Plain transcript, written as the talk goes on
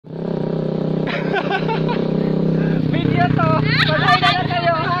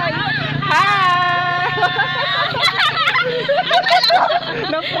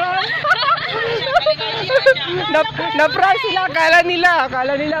Na-prank sila. Akala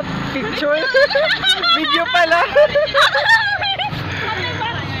nila picture. Video pala.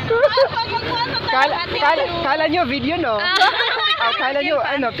 Kala nyo video, no? Kala nyo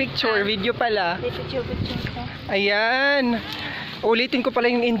picture, video pala. Ayan. Ulitin ko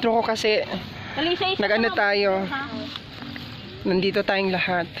pala yung intro ko kasi nag-ano tayo. Nandito tayong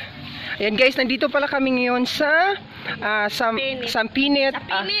lahat. Ayan guys, nandito pala kami ngayon sa Sapinit,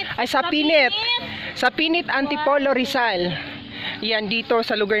 Antipolo, Rizal. Yan, dito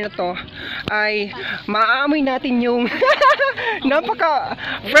sa lugar na to ay maaamoy natin yung napaka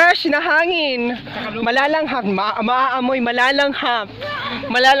fresh na hangin. Malalanghap, maaamoy, malalanghap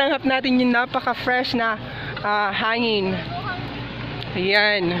natin yung napaka fresh na hangin.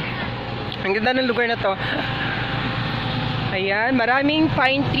 Ayan, ang ganda ng lugar na to. Ayan, maraming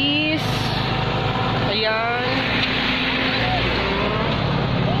pine trees. Ayan.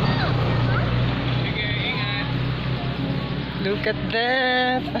 Look at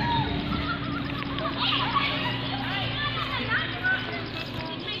that.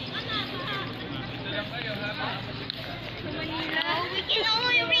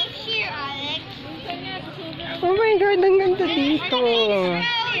 Oh my God, ang ganda dito.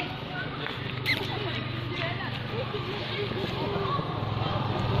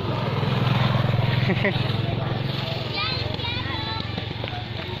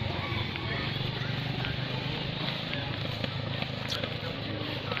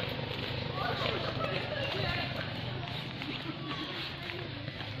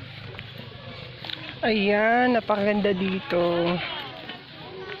 Ayan, napakaganda dito.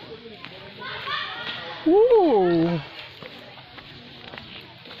 Ooh!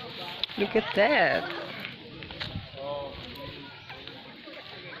 Look at that.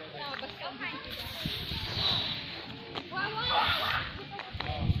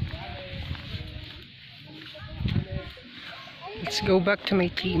 Let's go back to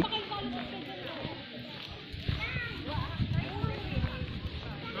my team.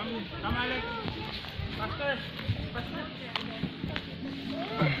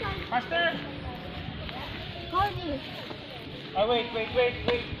 Faster! Oh, wait.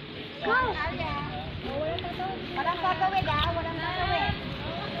 Go! Walang gagawin walang gagawin.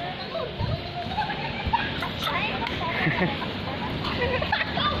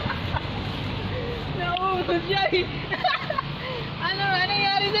 Nauusod siya eh. Ano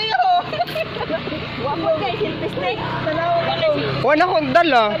nangyari sa'yo? Wako guys, silpis Wala akong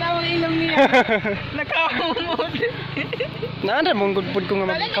dala. Dalawang ilong niya. Nakakamod. Naan mong gudpud ko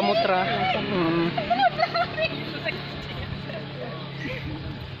nga magkamutra.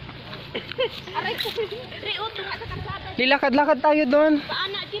 Aray ko. Riot nga sa kalsada. Lilakad-lakad tayo doon.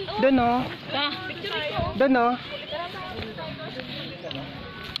 Paana din Doon oh. Doon oh.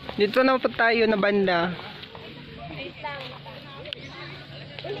 Dito na pa tayo na banda.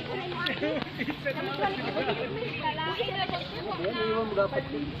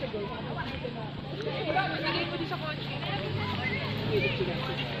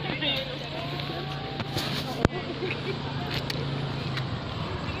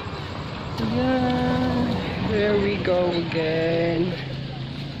 Yeah, there we go again.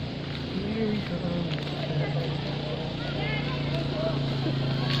 There we go.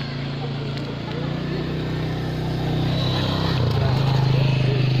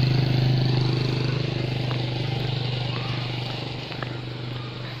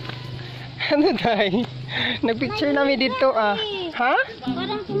 Ano tayo? Nagpicture namin dito ah. Ha?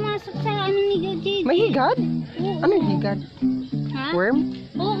 Parang pumasok sa ano ni Joji. May higad? Ano yung higad? Ha? Worm?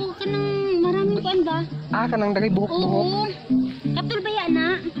 Oo, kanang maraming kuan ba? Ah, kanang dagay buhok-buhok. Oo. Kaptul ba yan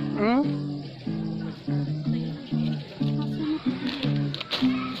na? Hmm?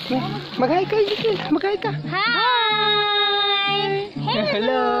 Mag-hi ka, Jikil. Mag-hi ka. Hi!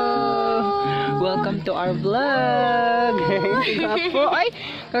 Hello! Welcome to our vlog. Apo, ay,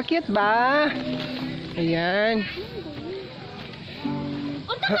 kakit ba? Ayan.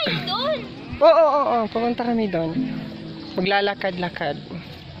 Punta kayo doon. Oo. Pumunta kami doon. Maglalakad-lakad.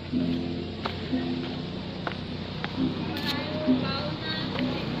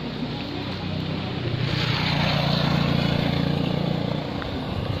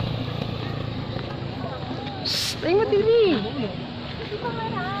 Ay mo dili. Kasi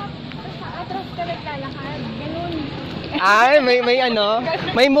pamarap. Sa atras ka naglalakad. Ganun. Ay, may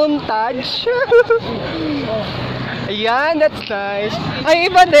montage. Ayan, that's nice. Ay,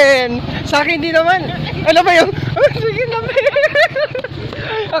 iba din. Sa akin di naman. Ano ba yung? Sige na.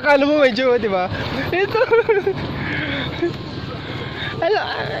 Akala mo medyo, di ba? Ito.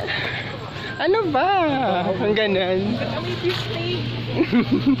 Ano ba? Ang ganun. May display.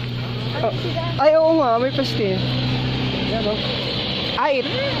 Ay, oo nga, may pastil. Ay,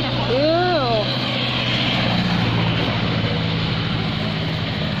 ew.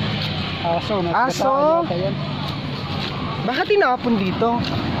 Aso? Bakit tinapon dito?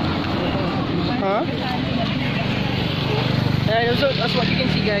 Huh? So, as what you can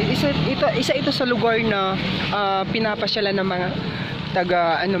see guys, isa ito sa lugar na pinapasyalan ng mga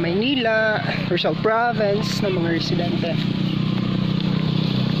taga Maynila, Rizal Province, ng mga residente.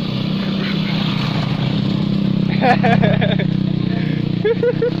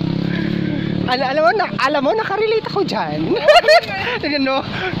 alam mo, nakarelate ako dyan. Ano?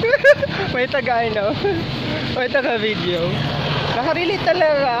 May taga may taga video. Nakarelate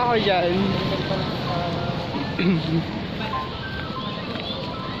talaga ako dyan.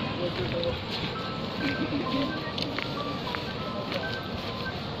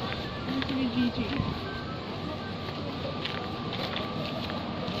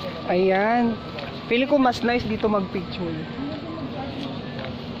 Ayan. Feeling ko mas nice dito mag-picture.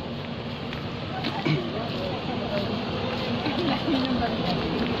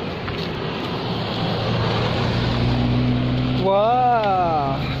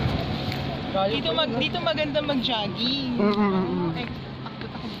 Wow! Dito maganda mag-jogging. Ay,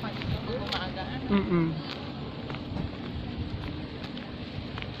 takot pa dito umaga.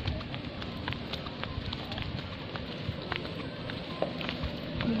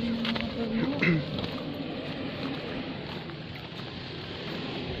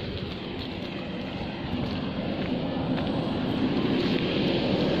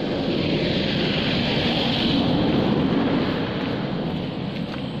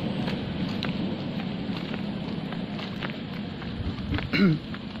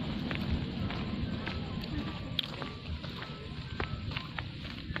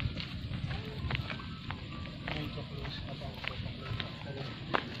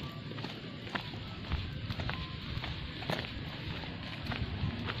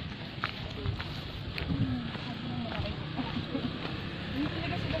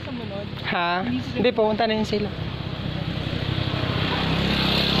 Ha? Hindi, pupunta na yun sila.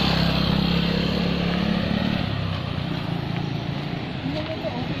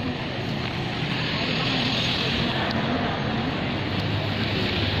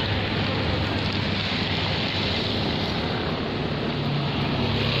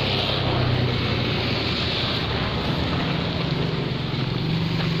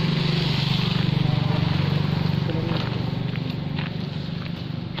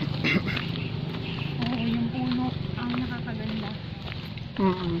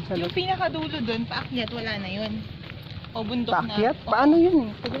 Yung pinakadulo doon, paakyat, wala na yun. O bundok Paakyat? na. Paano yun?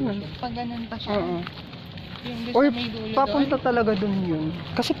 Pag ganun. Pag ganun pa siya. Yung doon Or sa may dulo papunta doon. talaga dun yun.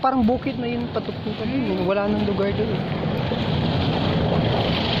 Kasi parang bukid na yun patutukan yun. Wala nang lugar dun.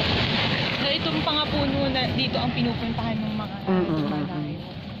 Na itong pangapuno na dito ang pinupuntahan ng mga malayo.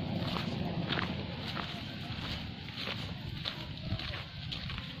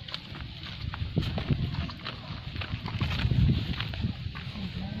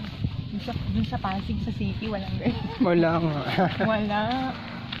 Dun sa Pasig sa city, walang ganyan. Wala nga. Wala.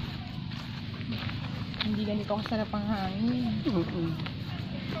 Hindi ganito kasarap ang hangin.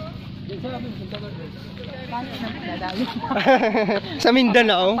 Paano na magdadali? Sa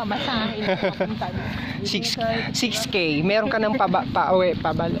Mindanao? Pamasahin. 6K. Meron ka ng pauwi,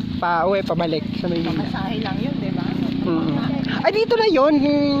 pabalik sa Maynila. Pamasahe lang yun, di ba? Ay, dito na yun.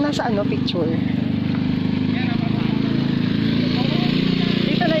 Nasa picture.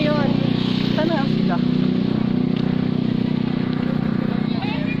 Dito na yun. Sana sila.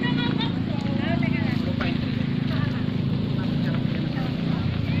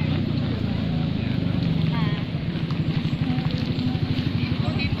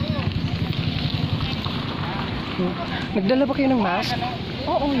 Nagdala ba kayo ng mask?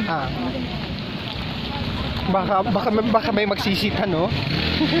 Oo. Baka may magsisita, no?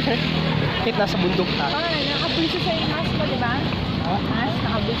 Kahit nasa bundok ka. Nakabulso sa'yo yung mask ko, di ba? Mask,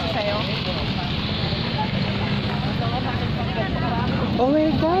 nakabulso sa'yo. Oh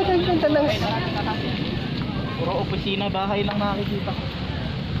my God, ang ganda ng... Puro opisina, bahay lang nakikita ko.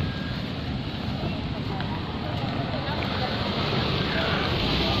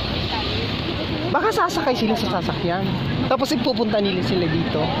 Baka sasakay sila sa sasakyan. Tapos ipupunta nila sila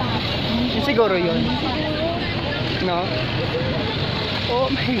dito. Siguro yun. No?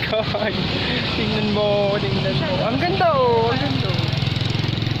 Oh my God. Tingnan mo. Ang ganda oh. Ang ganda.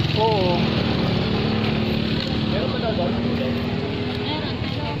 Oo. Meron ba daw doon? Meron,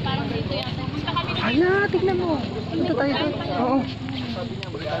 pero parang dito yata. Punta kami Hala, tingnan mo. Punta tayo doon. Oo. Sabi niya,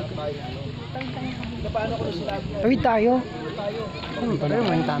 magkano tayo? Tawid tayo. Pero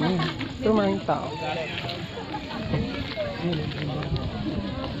maraming tao. Pero maraming tao.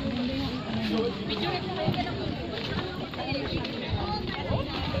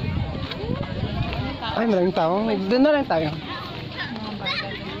 Ay, maraming tao. Doon na lang tayo.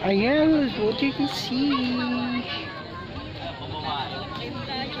 Ayan, what you can see.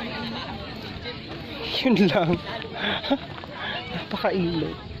 Yun lang.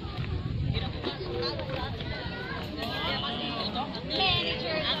 Napakailot.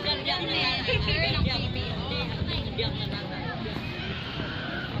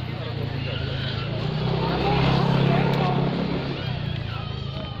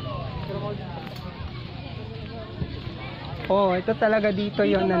 Oh, ito talaga dito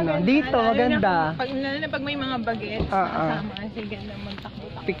yon ano. Dito, maganda. Pag may mga baget, kasama kasi ganda magtakbo.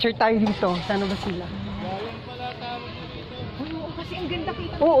 Picture tayo dito. Sana ba sila? Oo, kasi ang ganda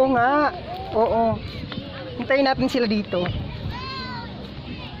kita. Oo nga. Oo. Hintayin natin sila dito.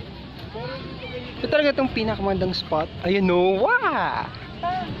 Ito talaga itong pinakamandang spot. Ayun, no. Wow!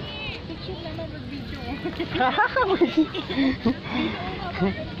 Picture naman mag-video.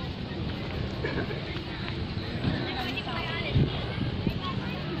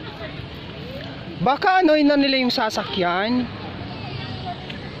 Baka ano na nila yung sasakyan.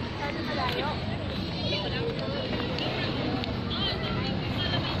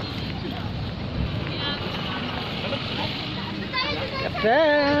 Kape.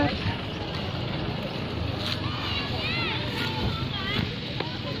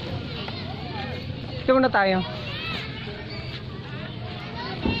 Ito muna tayo.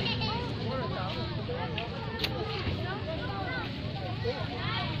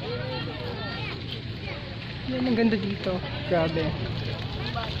 Yan, ang ganda dito. Grabe.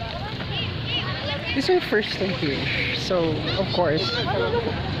 This is my first time here. So, of course,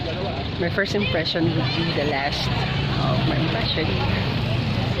 my first impression would be the last of my impression.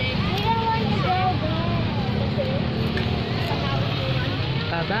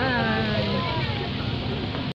 Bye-bye!